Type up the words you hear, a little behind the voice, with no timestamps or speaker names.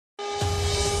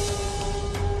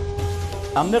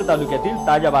जामनेर तालुक्यातील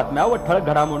ताज्या बातम्या व ठळक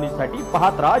घडामोडींसाठी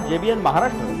पाहत राहा JBN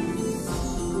महाराष्ट्र।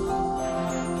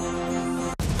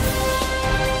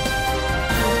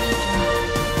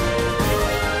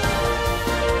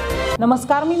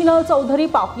 नमस्कार, मी विनोद चौधरी।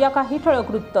 पाहूया काही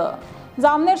ठळक वृत्त।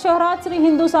 जामनेर शहरात श्री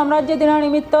हिंदू साम्राज्य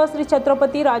दिनानिमित्त श्री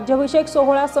छत्रपती राज्याभिषेक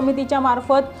सोहळा समितीच्या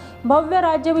मार्फत भव्य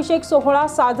राज्याभिषेक सोहळा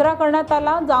साजरा करण्यात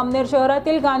आला। जामनेर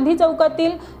शहरातील गांधी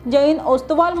चौकातील जैन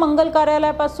ओस्तवाल मंगल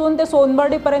कार्यालयापासून ते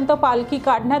सोनबर्डीपर्यंत पालखी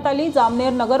काढण्यात आली।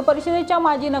 जामनेर नगर परिषदेच्या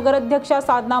माजी नगराध्यक्षा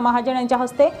साधना महाजन यांच्या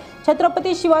हस्ते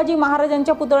छत्रपती शिवाजी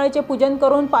महाराजांच्या पुतळ्याचे पूजन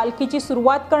करून पालखीची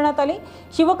सुरुवात करण्यात आली।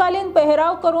 शिवकालीन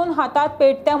पेहराव करून हातात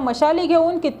पेटत्या मशाली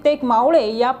घेऊन कित्येक मावळे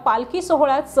या पालखी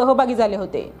सोहळ्यात सहभागी झाले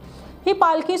होते। ही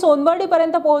पालखी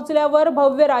सोनबर्डीपर्यंत पोहोचल्यावर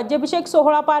भव्य राज्याभिषेक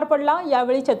सोहळा पार पडला।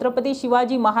 यावेळी छत्रपती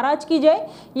शिवाजी महाराज की जय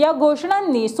या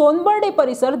घोषणांनी सोनबर्डी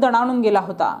परिसर दणाणून गेला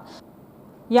होता।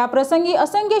 या प्रसंगी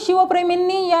असंख्य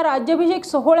शिवप्रेमींनी या राज्याभिषेक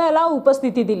सोहळ्याला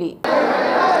उपस्थिती दिली।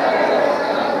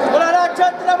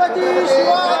 छत्रपती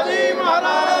शिवाजी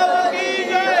महाराज की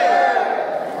जय।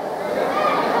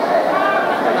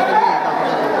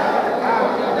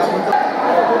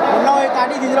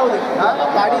 गाड़ी दिख रहा हूँ,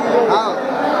 गाड़ी दिख रहा हूँ।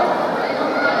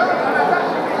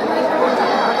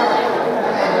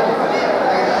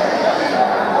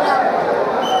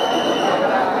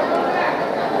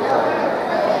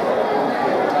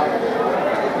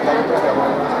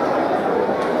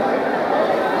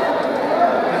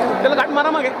 चलो गाड़ी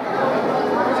मारा मागे,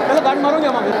 चलो गाड़ी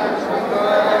मारूंगा मागे।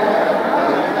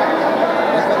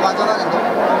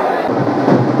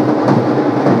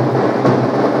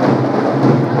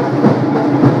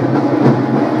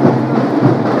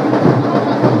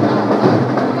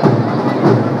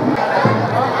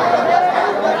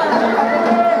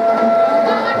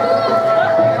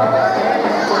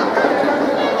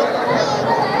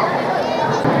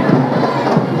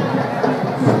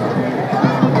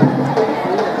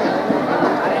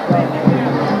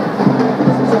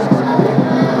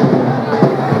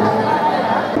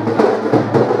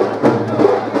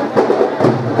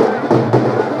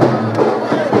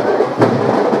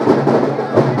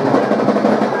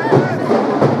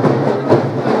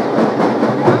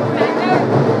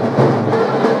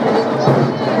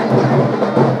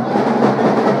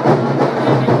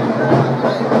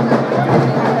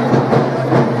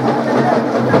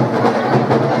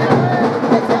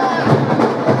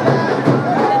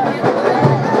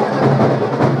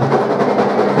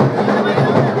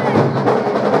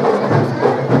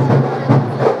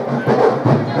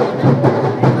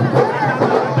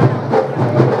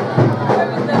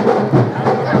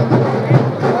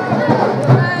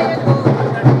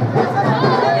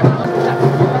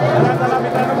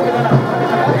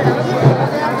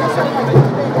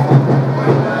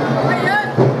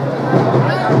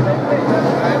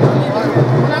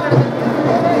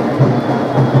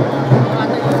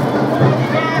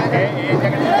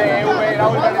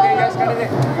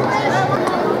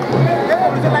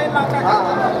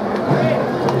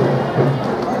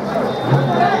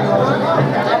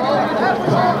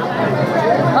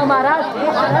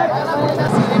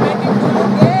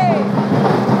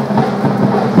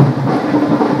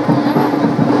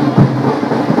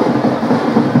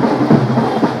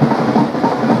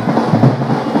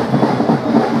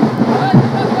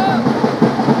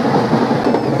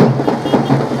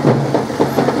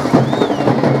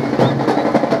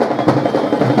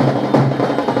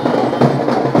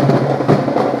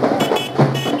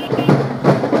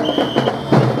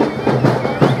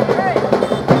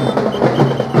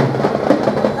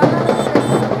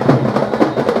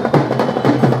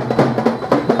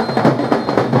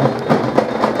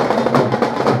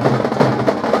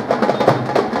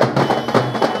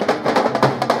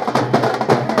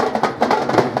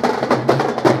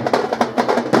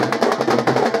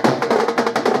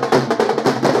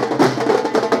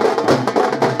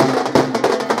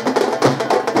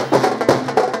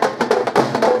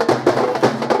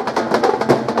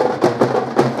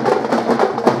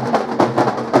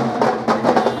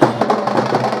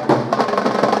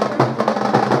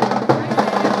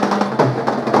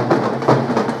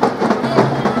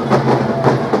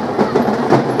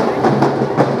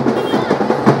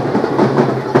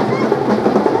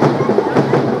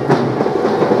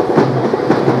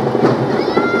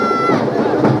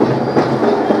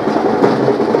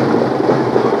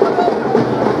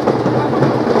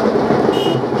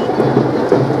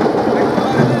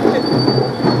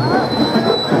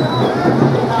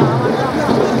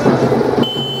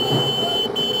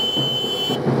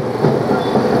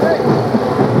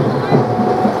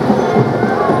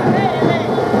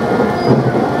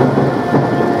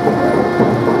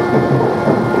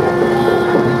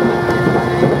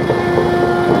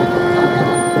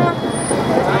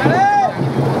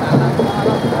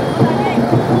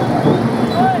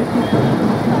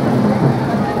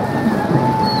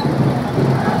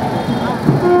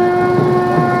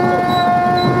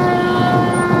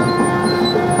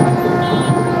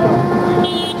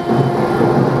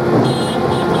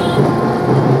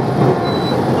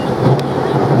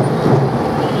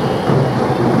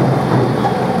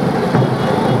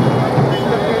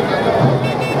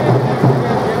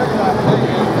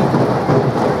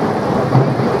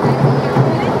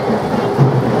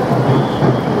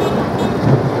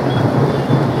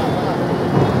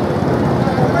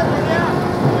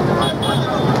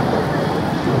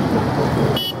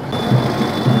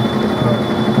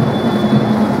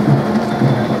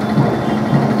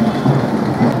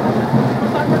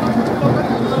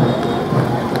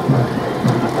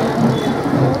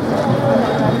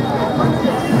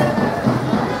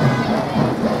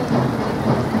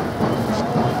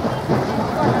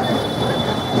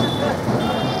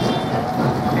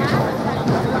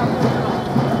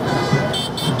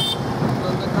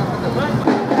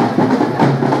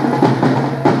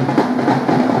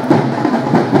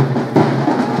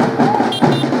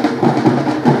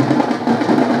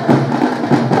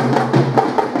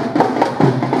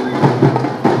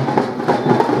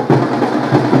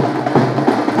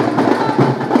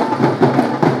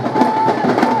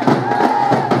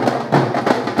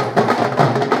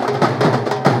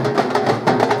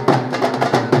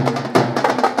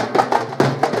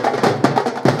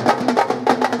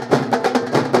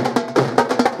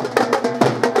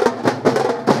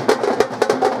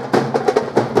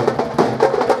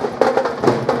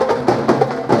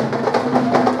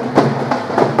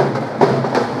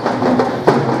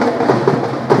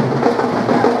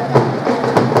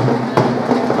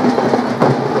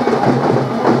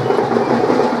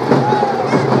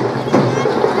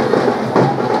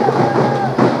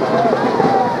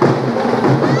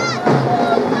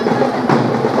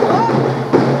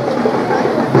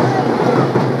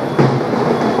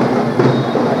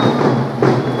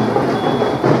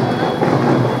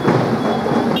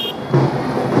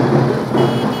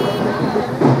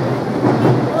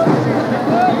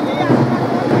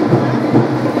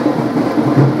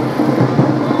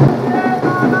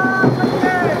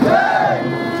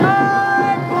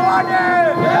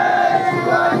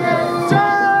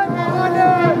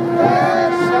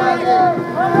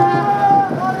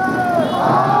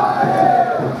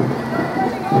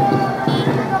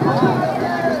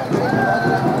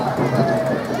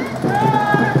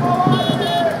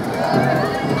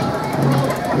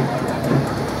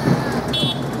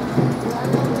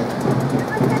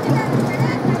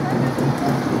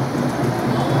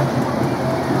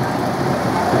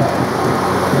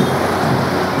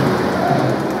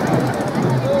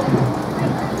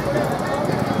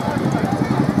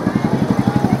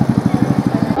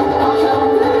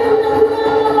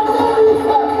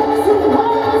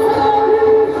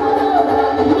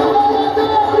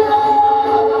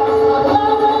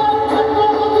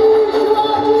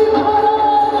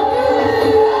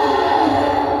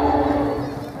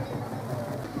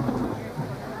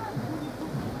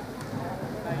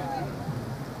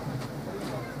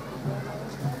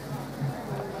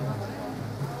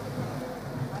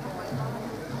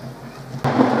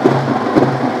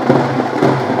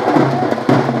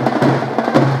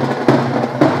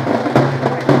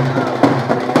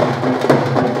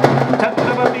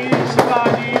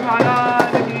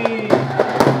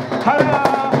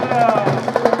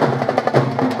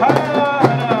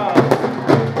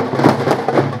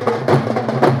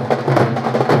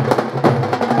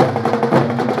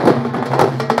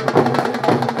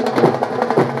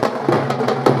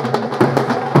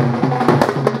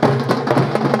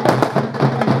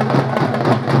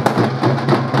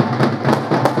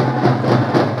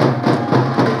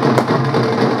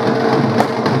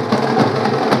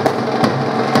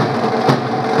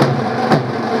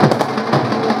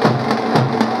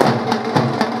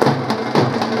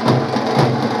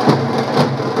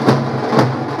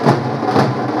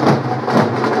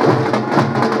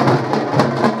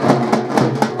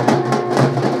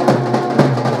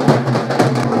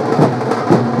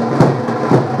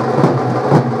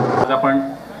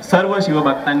 सर्व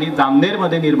शिवभक्तांनी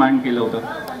जामनेरमध्ये निर्माण केलं होतं.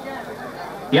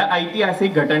 या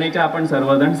ऐतिहासिक घटनेच्या आपण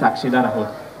सर्वजण साक्षीदार आहोत.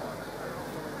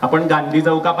 आपण गांधी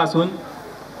चौकापासून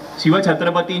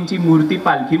शिवछत्रपतींची मूर्ती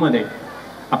पालखीमध्ये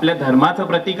आपल्या धर्माचं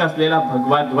प्रतीक असलेला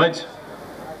भगवा ध्वज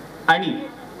आणि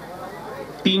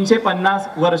 350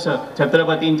 वर्ष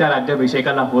छत्रपतींच्या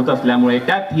राज्याभिषेकाला होत असल्यामुळे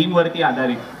त्या थीमवरती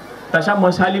आधारित तशा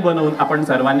मशाली बनवून आपण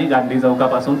सर्वांनी गांधी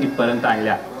चौकापासून इथपर्यंत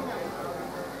आणल्या.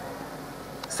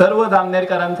 सर्व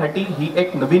जामनेरकरांसाठी ही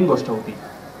एक नवीन गोष्ट होती.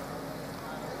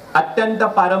 अत्यंत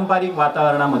पारंपरिक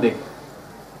वातावरणामध्ये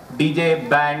डीजे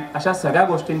बँड अशा सगळ्या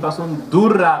गोष्टींपासून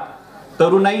दूर राहत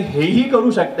तरुणाई हेही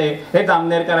करू शकते हे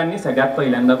जामनेरकरांनी सगळ्यात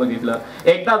पहिल्यांदा बघितलं.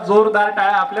 एकदा जोरदार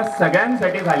टाळ्या आपल्या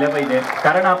सगळ्यांसाठी झाल्या पाहिजे,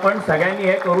 कारण आपण सगळ्यांनी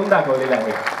हे करून दाखवलेलं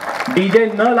आहे. डीजे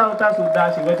न लावता सुद्धा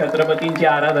शिवछत्रपतींची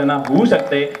आराधना होऊ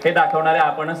शकते हे दाखवणारे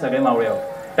आपणच सगळे मावळे आहोत.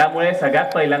 त्यामुळे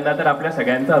सगळ्यात पहिल्यांदा तर आपल्या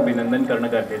सगळ्यांचं अभिनंदन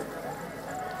करणं गरजेचं.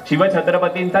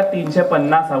 शिवछत्रपतींचा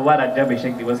 350वा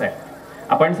राज्याभिषेक दिवस आहे.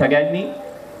 आपण सगळ्यांनी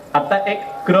आता एक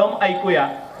क्रम ऐकूया,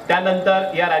 त्यानंतर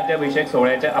या राज्याभिषेक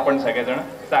सोहळ्याचे आपण सगळेजण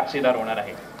साक्षीदार होणार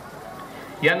आहे.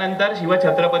 यानंतर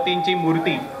शिवछत्रपतींची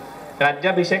मूर्ती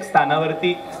राज्याभिषेक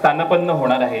स्थानावरती स्थानपन्न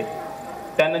होणार आहे.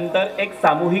 त्यानंतर एक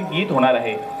सामूहिक गीत होणार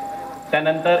आहे.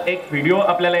 त्यानंतर एक व्हिडिओ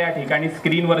आपल्याला या ठिकाणी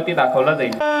स्क्रीनवरती दाखवला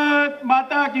जाईल.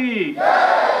 माता की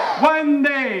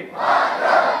वंदे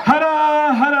हर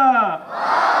हर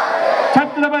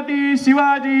छत्रपती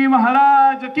शिवाजी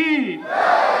महाराज की.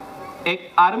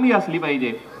 एक आर्मी असली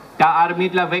पाहिजे, त्या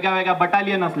आर्मीतल्या वेगळ्या वेगळ्या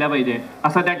बटालियन असल्या पाहिजे,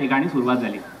 असं त्या ठिकाणी सुरुवात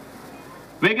झाली.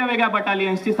 वेगळ्या वेगळ्या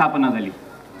बटालियन्सची स्थापना झाली.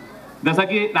 जसं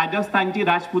की राजस्थानची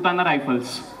राजपुताना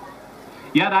रायफल्स.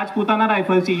 या राजपुताना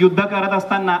रायफल्सची युद्ध करत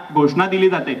असताना घोषणा दिली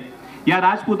जाते. या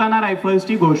राजपुताना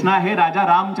रायफल्सची घोषणा आहे राजा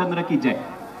रामचंद्र की जय.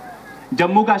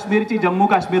 जम्मू काश्मीरची जम्मू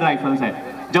काश्मीर रायफल्स आहे.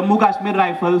 जम्मू काश्मीर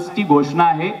रायफल्सची घोषणा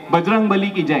आहे बजरंगबली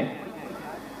की जय.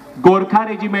 गोरखा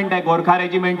रेजिमेंट आहे. गोरखा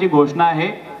रेजिमेंटची घोषणा आहे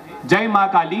जय मा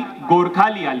काली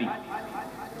गोरखाली आली.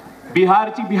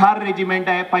 बिहारची बिहार रेजिमेंट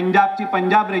आहे. पंजाबची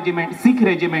पंजाब रेजिमेंट. सिख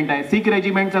रेजिमेंट आहे. सिख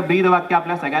रेजिमेंटचं ब्रीद वाक्य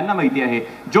आपल्या सगळ्यांना माहिती आहे,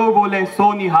 जो बोले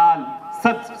सो निहाल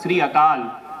सत श्री अकाल.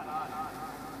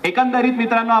 एकंदरीत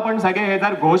मित्रांनो, आपण सगळे हे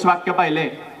जर घोष वाक्य पाहिले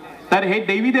तर हे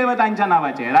देवी देवतांच्या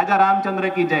नावाचे. राजा रामचंद्र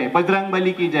की जय,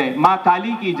 बजरंगबली की जय, मा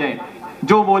काली की जय,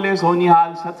 जो बोले सो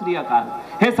निहाल सत श्री अकाल,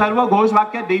 हे सर्व घोष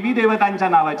वाक्य देवी देवतांच्या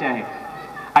नावाचे आहे.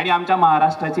 आणि आमच्या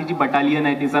महाराष्ट्राची जी बटालियन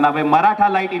आहे तिचं नाव आहे मराठा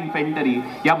लाईट इन्फेंटरी.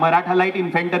 या मराठा लाईट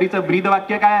इन्फेंटरीचं ब्रीद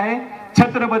वाक्य काय आहे?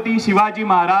 छत्रपती शिवाजी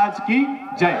महाराज की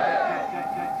जय.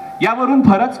 यावरून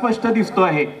फरक स्पष्ट दिसतो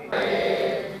आहे.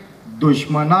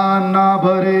 दुश्मनांना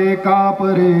भरे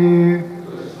कापरे,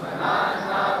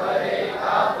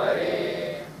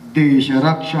 देश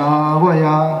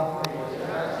रक्षावया,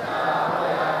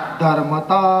 धर्म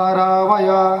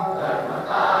तारावया,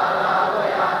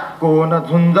 कोण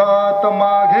झुंजात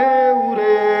मागे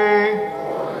उरे,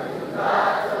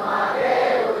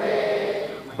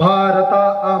 भारता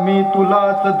आम्ही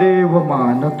तुलाच देव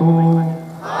मानतो,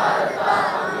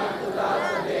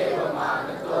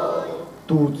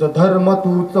 तूच धर्म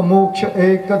तूच मोक्ष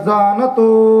एक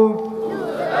जाणतो,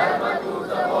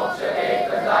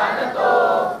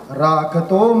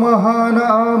 राखतो महान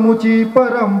आमुची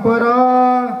परंपरा,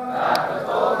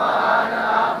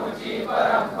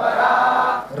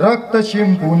 रक्त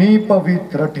शिंपुनी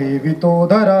पवित्र ठेवितो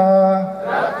धरा,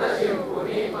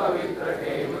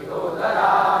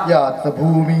 याच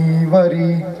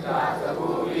भूमीवरी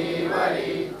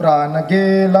प्राण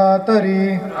गेला तरी,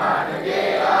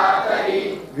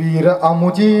 वीर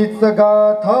आमुचीच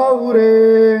गाथा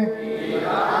उरे,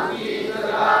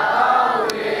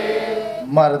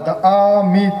 मर्द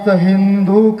आम्हीच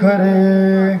हिंदू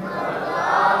खरे,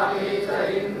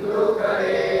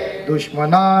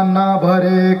 दुश्मनांना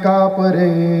भरे कापरे,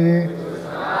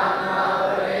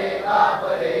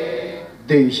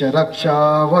 देश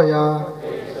रक्षावया,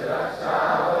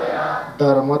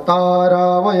 धर्म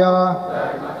तारावया,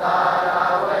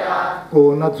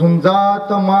 कोण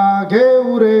झुंजात मागे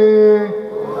उरे,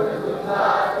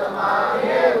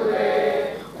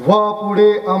 व्हा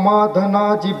पुढे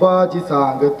अमाधनाची बाजी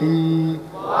सांगती,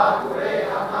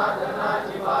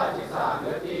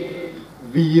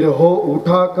 वीर हो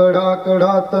उठा कडा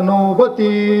कडात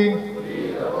नौबती,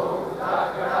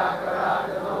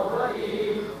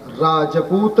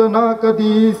 राजपूतना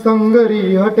कधी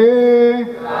संगरी हटे,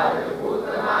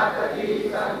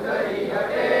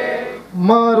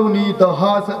 मारुनी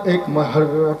दहास एक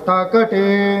मराठा कटे,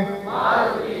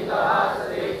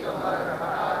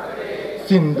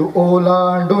 सिंधू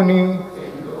ओलांडुनी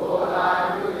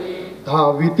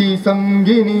धाविती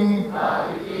संगिनी,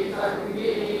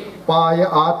 पाय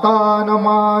आता न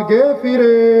मागे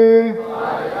फिरे,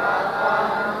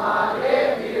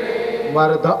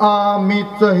 मर्द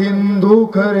आम्हीच हिंदू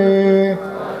खरे,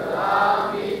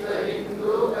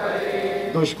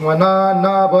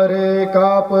 दुश्मनांना बरे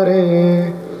कापरे,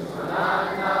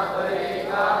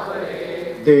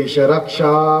 देश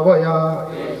रक्षावया,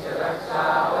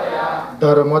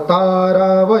 धर्म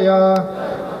तारावया,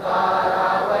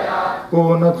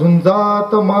 कोण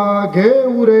झुंजात मागे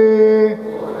उरे,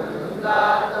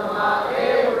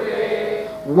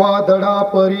 वादळा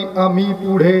परी आम्ही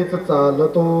पुढेच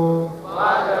चालतो.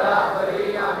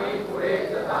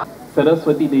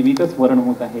 सरस्वती देवीचं स्मरण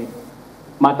होत आहे,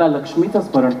 माता लक्ष्मीचं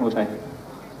स्मरण होत आहे.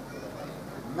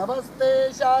 नमस्ते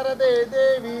शारदे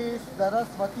देवी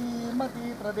सरस्वती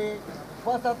मती प्रदे,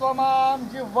 वसत्वमां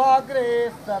जिह्वाग्रे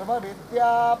सर्व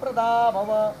विद्या प्रदा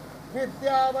भव.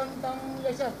 विद्यावन्तं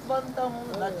यशस्वन्तं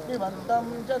लक्ष्मीवन्तं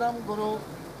जनं गुरु.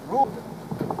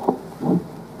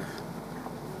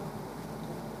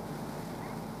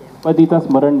 पतीचं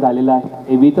स्मरण झालेलं आहे,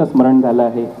 देवीचं स्मरण झालं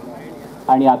आहे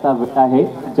आणि आता वेळ आहे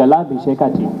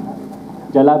जलाभिषेकाची.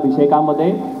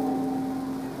 जलाभिषेकामध्ये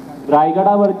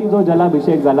रायगडावरती जो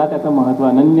जलाभिषेक झाला त्याचं महत्त्व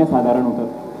अनन्यसाधारण होतं.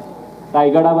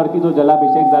 रायगडावरती जो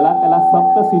जलाभिषेक झाला त्याला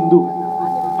सप्त सिंधू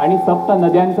आणि सप्त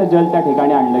नद्यांचं जल त्या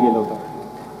ठिकाणी आणलं गेलं होतं.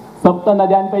 सप्त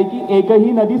नद्यांपैकी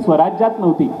एकही नदी स्वराज्यात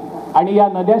नव्हती आणि या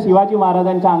नद्या शिवाजी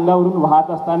महाराजांच्या अंगावरून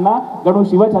वाहत असताना गणू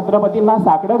शिवछत्रपतींना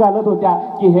साकडं घालत होत्या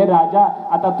की हे राजा,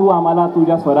 आता तू आम्हाला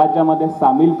तुझ्या स्वराज्यामध्ये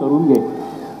सामील करून घे.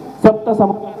 सप्त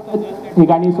समुद्राच्या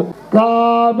ठिकाणी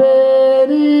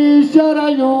कावेरी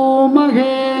शरयो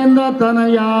महेंद्र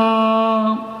तनया,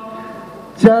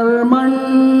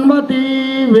 चर्मण्वती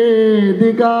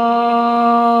वेदिका,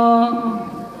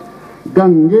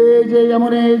 गंगे जय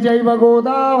यमुने जैव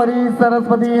गोदावरी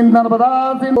सरस्वती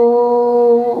नर्मदा सिंधू.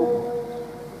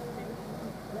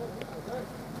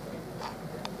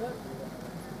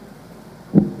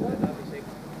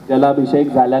 जलाभिषेक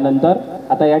झाल्यानंतर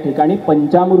आता या ठिकाणी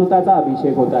पंचामृताचा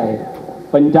अभिषेक होत आहे.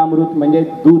 पंचामृत म्हणजे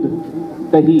दूध,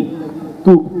 दही,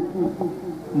 तूप,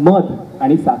 मध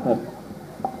आणि साखर.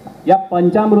 या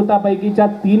पंचामृतापैकीच्या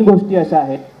 3 गोष्टी अशा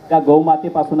आहेत त्या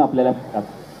गौमातेपासून आपल्याला मिळतात.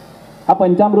 हा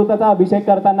पंचामृताचा अभिषेक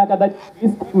करताना कदाचित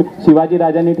शिवाजी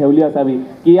राजांनी ठेवली असावी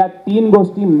की या 3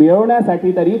 गोष्टी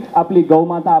मिळवण्यासाठी तरी आपली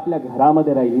गौमाता आपल्या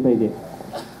घरामध्ये राहिली पाहिजे.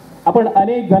 आपण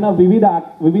अनेक जण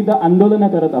विविध आंदोलनं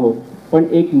करत आहोत, पण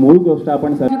एक मूळ गोष्ट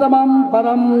आपण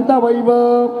परम तवैव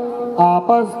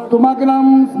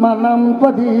आपस्तुमग्नं स्मरणं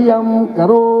त्वदीयं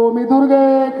करोमि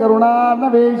दुर्गे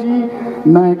करुणानवेशी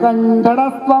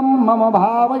नैकण्ठडस्त्वं मम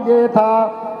भावयेथा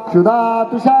क्षुधा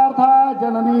तुषार्था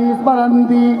जननी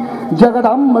स्मरन्ति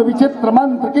जगदम्ब विचित्र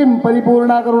मंत्र किं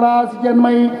परिपूर्णा करुणासि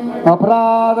जन्मयि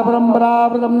अपराध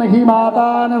परम्परावृतं नहि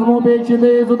माता न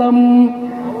समुपेक्षिते सुतम्.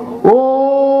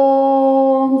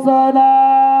 ओम सदा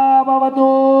भवतु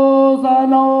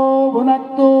सनो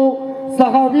भुनक्तु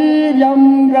सह वीर्यं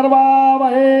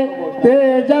गर्वावहे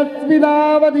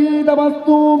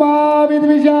तेजस्विनावधीतमस्तु मा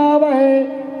विद्विषावहे.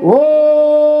 ओम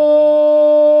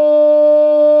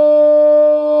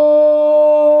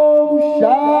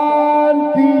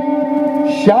शांति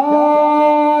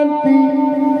शांति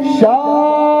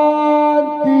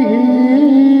शांति.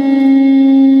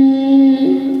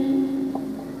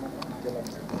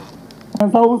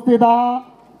 संस्थिता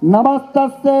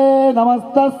नमस्तस्ते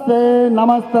नमस्तस्ते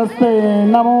नमस्तस्ते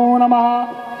नमो नमः.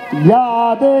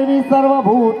 या देवी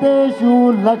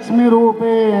सर्वभूतेषु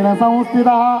लक्ष्मीरूपेण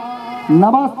संस्थिता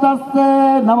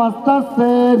नमस्तस्ते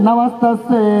नमस्तस्ते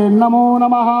नमस्तस्ते नमो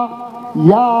नमः.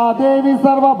 या देवी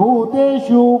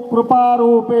सर्वभूतेषु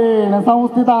कृपारूपेण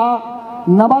संस्थिता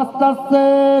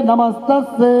नमस्तस्ते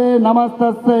नमस्तस्ते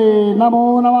नमस्तस्ते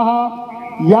नमो नमः.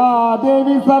 या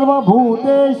देवी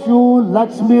सर्वभूतेषु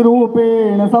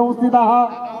लक्ष्मीरूपेण संस्थिता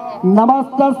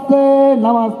नमस्तस्ते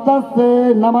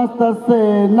नमस्तस्ते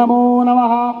नमस्तस्ते नमो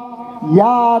नमः.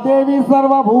 या देवी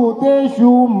सर्वभूतेषु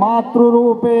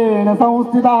मातृरूपेण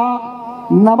संस्थिता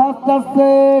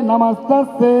नमस्तस्ते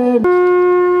नमस्तस्ते.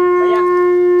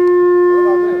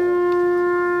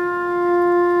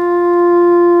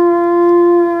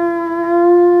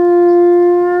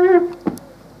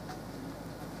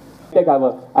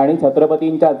 आणि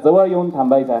छत्रपतींच्या जवळ येऊन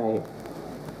थांबायचं आहे.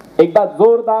 एकदा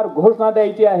जोरदार घोषणा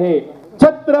द्यायची आहे,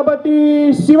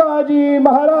 छत्रपती शिवाजी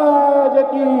महाराज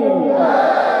की,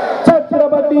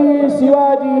 छत्रपती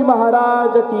शिवाजी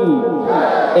महाराज की.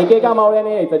 एकेका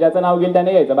मावळ्याने यायचं, ज्याचं नाव घेईल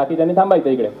त्याने यायचं, बाकीच्यांनी थांबायचं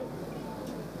इकडे.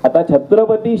 आता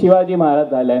छत्रपती शिवाजी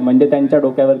महाराज झालाय म्हणजे त्यांच्या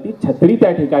डोक्यावरती छत्री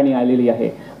त्या ठिकाणी आलेली आहे.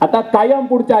 आता कायम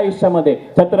पुढच्या आयुष्यामध्ये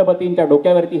छत्रपतींच्या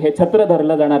डोक्यावरती हे छत्र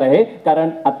धरलं जाणार आहे, कारण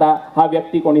आता हा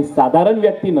व्यक्ती कोणी साधारण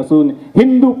व्यक्ती नसून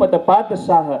हिंदू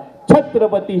पतपादशाह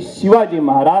छत्रपती शिवाजी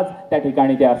महाराज त्या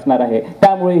ठिकाणी ते असणार आहे.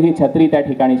 त्यामुळे ही छत्री त्या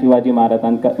ठिकाणी शिवाजी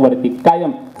महाराजांवरती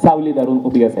कायम सावली धरून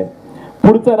उभी असेल.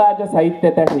 पुढचं राज साहित्य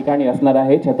त्या ठिकाणी असणार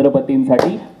आहे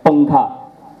छत्रपतींसाठी पंखा.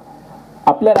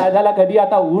 आपल्या राजाला कधी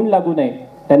आता ऊन लागू नये,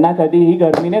 त्यांना कधीही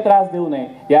गरमीने त्रास देऊ नये,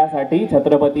 यासाठी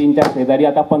छत्रपतींच्या शेजारी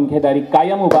आता पंखेदारी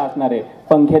कायम उभा असणार आहे.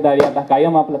 पंखेदारी आता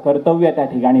कायम आपलं कर्तव्य त्या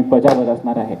ठिकाणी बजावत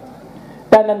असणार आहे.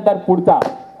 त्यानंतर पुढचा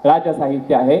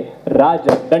राजसाहित्य आहे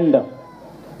राजदंड.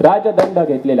 राजदंड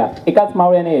घेतलेला एकाच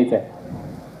मावळ्याने यायचा आहे.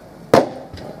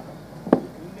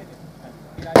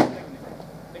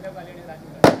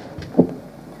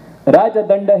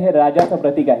 राजदंड हे राजाचं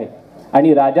प्रतीक आहे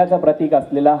आणि राजाचं प्रतीक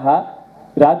असलेला हा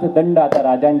राजदंड आता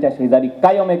राजांच्या शेजारी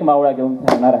कायम एक मावळा घेऊन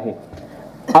राहणार आहे.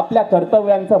 आपल्या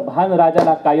कर्तव्यांचं भान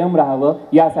राजाला कायम राहावं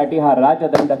यासाठी हा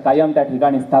राजदंड कायम त्या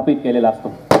ठिकाणी स्थापित केलेला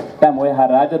असतो. त्यामुळे हा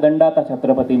राजदंड आता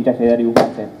छत्रपतींच्या शेजारी उभा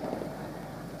असेल.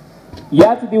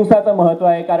 याच दिवसाचं महत्व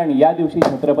आहे कारण या दिवशी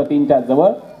छत्रपतींच्या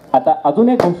जवळ आता अजून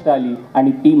एक गोष्ट आली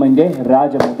आणि ती म्हणजे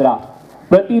राजमुद्रा.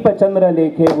 प्रतीप चंद्र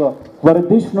लेखेव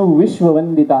वर्धिष्णू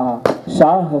विश्ववंदिता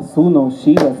शाह सूनो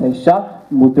शिवसेशा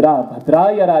मुद्रा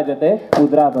भद्राय राजते,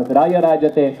 मुद्रा भद्राय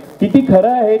राजते. किती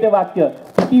खरं आहे ते वाक्य,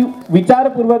 किती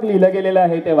विचारपूर्वक लिहिलं गेलेलं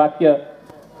आहे ते वाक्य.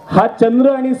 हा चंद्र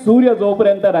आणि सूर्य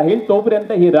जोपर्यंत राहील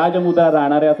तोपर्यंत ही राजमुद्रा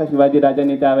राहणार आहे असं शिवाजी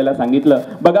राजांनी त्यावेळेला सांगितलं.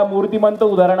 बघा, मूर्तिमंत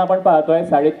उदाहरण आपण पाहतोय.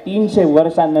 350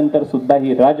 वर्षांनंतर सुद्धा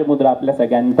ही राजमुद्रा आपल्या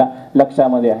सगळ्यांच्या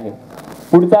लक्षामध्ये आहे.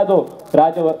 पुढचा जो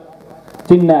राज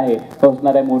चिन्ह आहे तो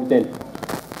असणार आहे मोडतेल.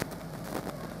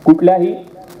 कुठल्याही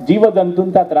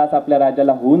जीवजंतूंचा त्रास आपल्या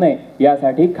राजाला होऊ नये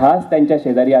यासाठी खास त्यांच्या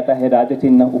शेजारी आता हे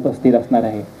राजचिन्ह उपस्थित असणार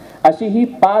आहे. अशी ही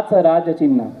 5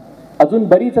 राजचिन्ह, अजून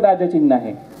बरीच राजचिन्ह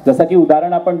आहे. जसं की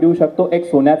उदाहरण आपण देऊ शकतो, एक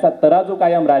सोन्याचा तराजू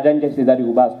कायम राजांच्या शेजारी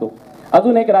उभा असतो.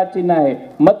 अजून एक राजचिन्ह आहे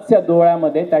मत्स्य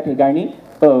डोळ्यामध्ये त्या ठिकाणी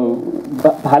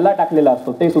भाला टाकलेला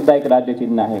असतो, ते सुद्धा एक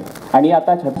राजचिन्ह आहे. आणि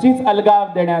आता छत्तीस अलगाव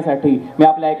देण्यासाठी मी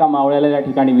आपल्या एका मावळ्याला या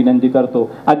ठिकाणी विनंती करतो,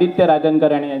 आदित्य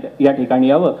राजनकर या ठिकाणी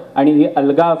यावं आणि ही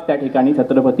अलगाव त्या ठिकाणी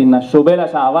छत्रपतींना शोभेल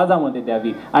अशा आवाजामध्ये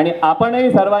द्यावी. आणि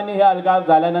आपणही सर्वांनी हे अलगाव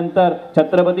झाल्यानंतर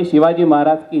छत्रपती शिवाजी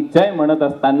महाराज की जय म्हणत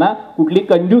असताना कुठली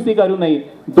कंजूसी करू नये.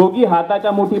 दोघी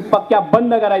हाताच्या मुठी पक्क्या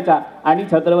बंद करायच्या आणि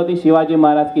छत्रपती शिवाजी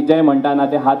महाराज की जय म्हणताना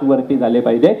ते हात वरती झाले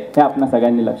पाहिजे, हे आपण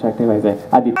सगळ्यांनी लक्षात ठेवायचं आहे.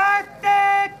 आदित्य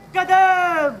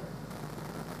कदम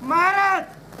महाराज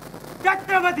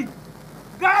छत्रपती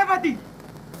गणपती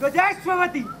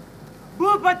गजाश्वपती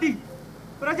भूपती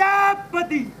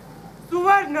प्रजापती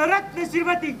सुवर्ण रत्न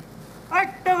श्रीमती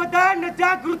अष्टवदान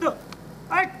जागृत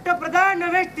अष्टप्रधान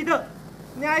वेष्टित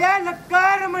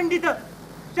न्यायालकार मंडित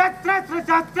शस्त्रास्त्र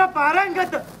शास्त्र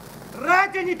पारंगत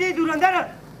राजनीती धुरंधर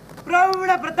प्रौढ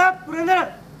प्रताप पुरंदर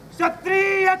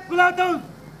क्षत्रिय कुलातून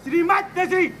श्रीमंत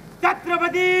श्री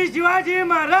छत्रपती शिवाजी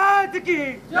महाराज की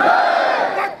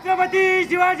छत्रपती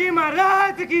शिवाजी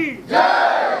महाराज की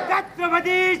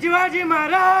छत्रपती शिवाजी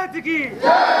महाराज की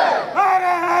हर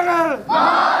हर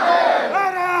हर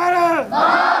हर हर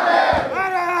हर.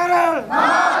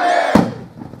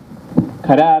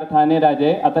 खऱ्या अर्थाने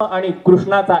राजे आता आणि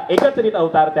कृष्णाचा एकत्रित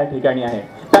अवतार त्या ठिकाणी आहे.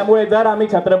 त्यामुळे जर आम्ही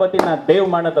छत्रपतींना देव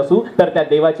मानत असू तर त्या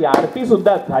देवाची आरती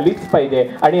सुद्धा झालीच पाहिजे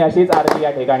आणि अशीच आरती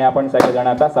या ठिकाणी आपण सगळेजण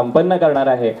आता संपन्न करणार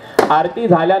आहे. आरती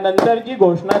झाल्यानंतर जी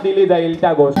घोषणा दिली जाईल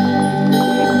त्या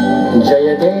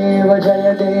जय देव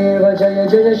जय देव जय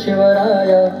जय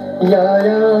शिवराय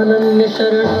यायानन्य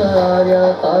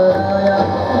शरणार्या ताराया.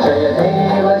 जय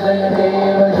देव जय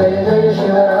देव जय जय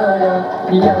शिवराय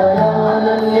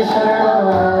यायानन्य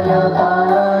शरणार्या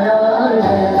ताराया.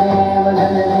 जय देव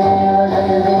जय देव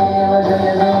जय देव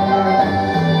जय देव.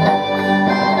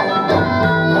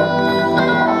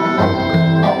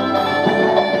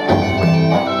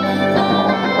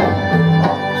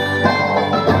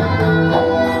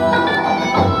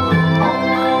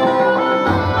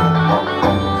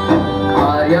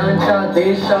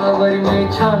 देशावर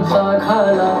छानसा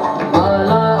घाला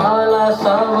आला आला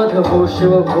सावध हो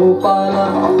शिव भूपाला.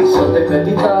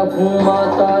 सदगदिता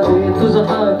भूमाता दे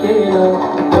तुझा केला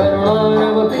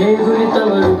करुणानव भेदुरी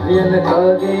तव रूपयन का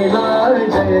गेला.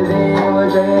 जय देव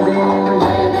जय देव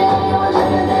जय देव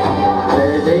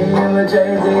जय देव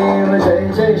जय देव जय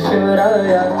जय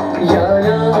शिवराया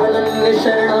याया अनन्य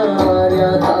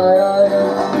शरणार्या ताराया.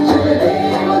 जय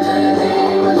देव जय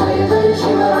देव जय जय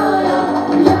शिवराया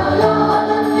याया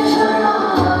अनन्य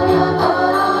शरणार्या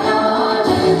ताराया.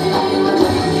 जय देव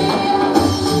जय देव.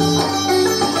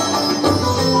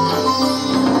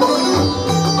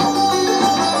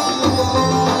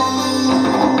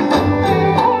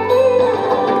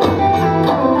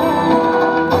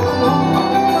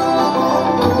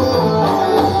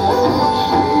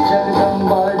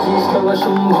 जगदंबा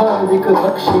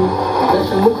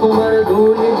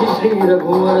वीर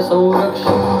भुवर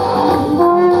संरक्षण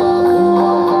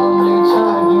भूमाता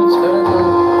म्लेच्छाही छळता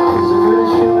तुझगड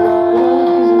शिवराया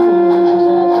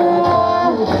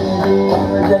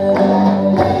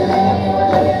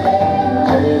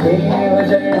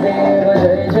जय देव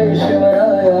जय जय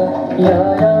शिवराया या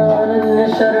अनन्य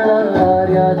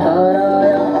शरणार्या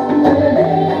ताराया जय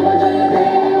देव जय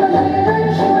जय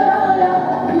शिवराया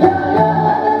या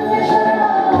अनन्य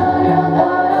शरणार्या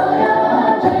ताराया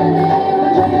जय देव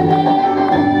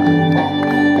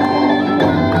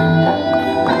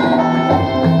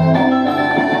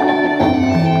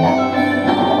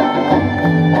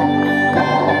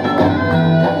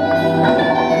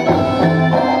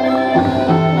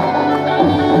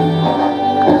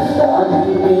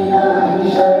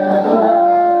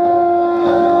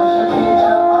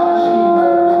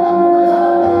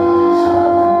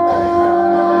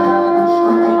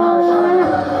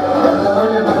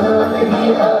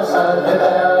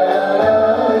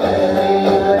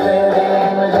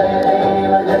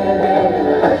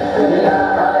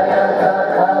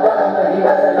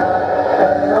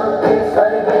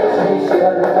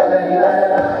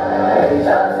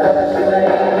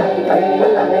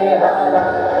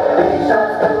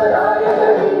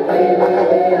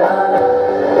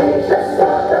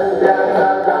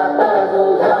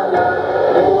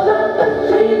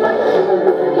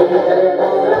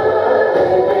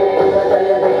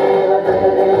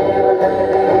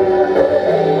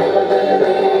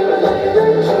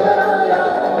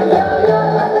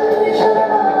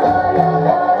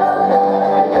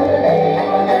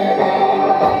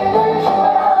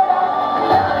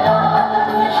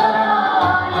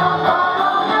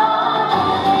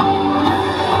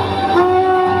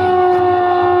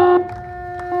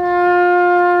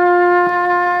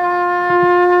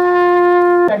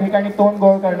तोंड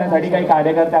गोड करण्यासाठी काही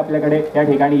कार्यकर्ते आपल्याकडे या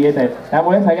ठिकाणी येत आहेत,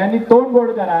 त्यामुळे सगळ्यांनी तोंड गोड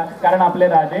करा, कारण आपले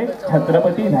राजे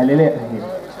छत्रपती झालेले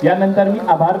आहेत. यानंतर मी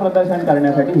आभार प्रदर्शन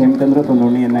करण्यासाठी हेमचंद्र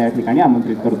सोनवणे यांना या ठिकाणी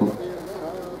आमंत्रित करतो.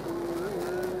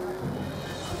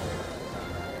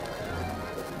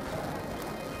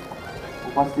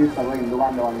 उपस्थित सर्व हिंदू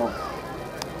बांधवांनो,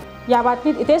 या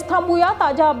बातमीत इथेच थांबूया.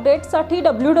 ताज्या अपडेट्ससाठी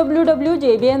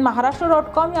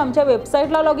www.jbnmaharashtra.com या आमच्या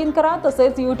वेबसाईटला लॉग इन करा.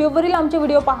 तसेच यूट्यूबवरील आमचे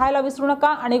व्हिडिओ पाहायला विसरू नका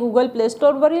आणि Google play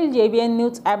स्टोअरवरील JBN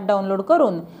news app download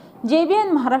करून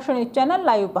JBN Maharashtra news channel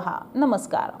live पहा.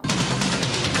 नमस्कार.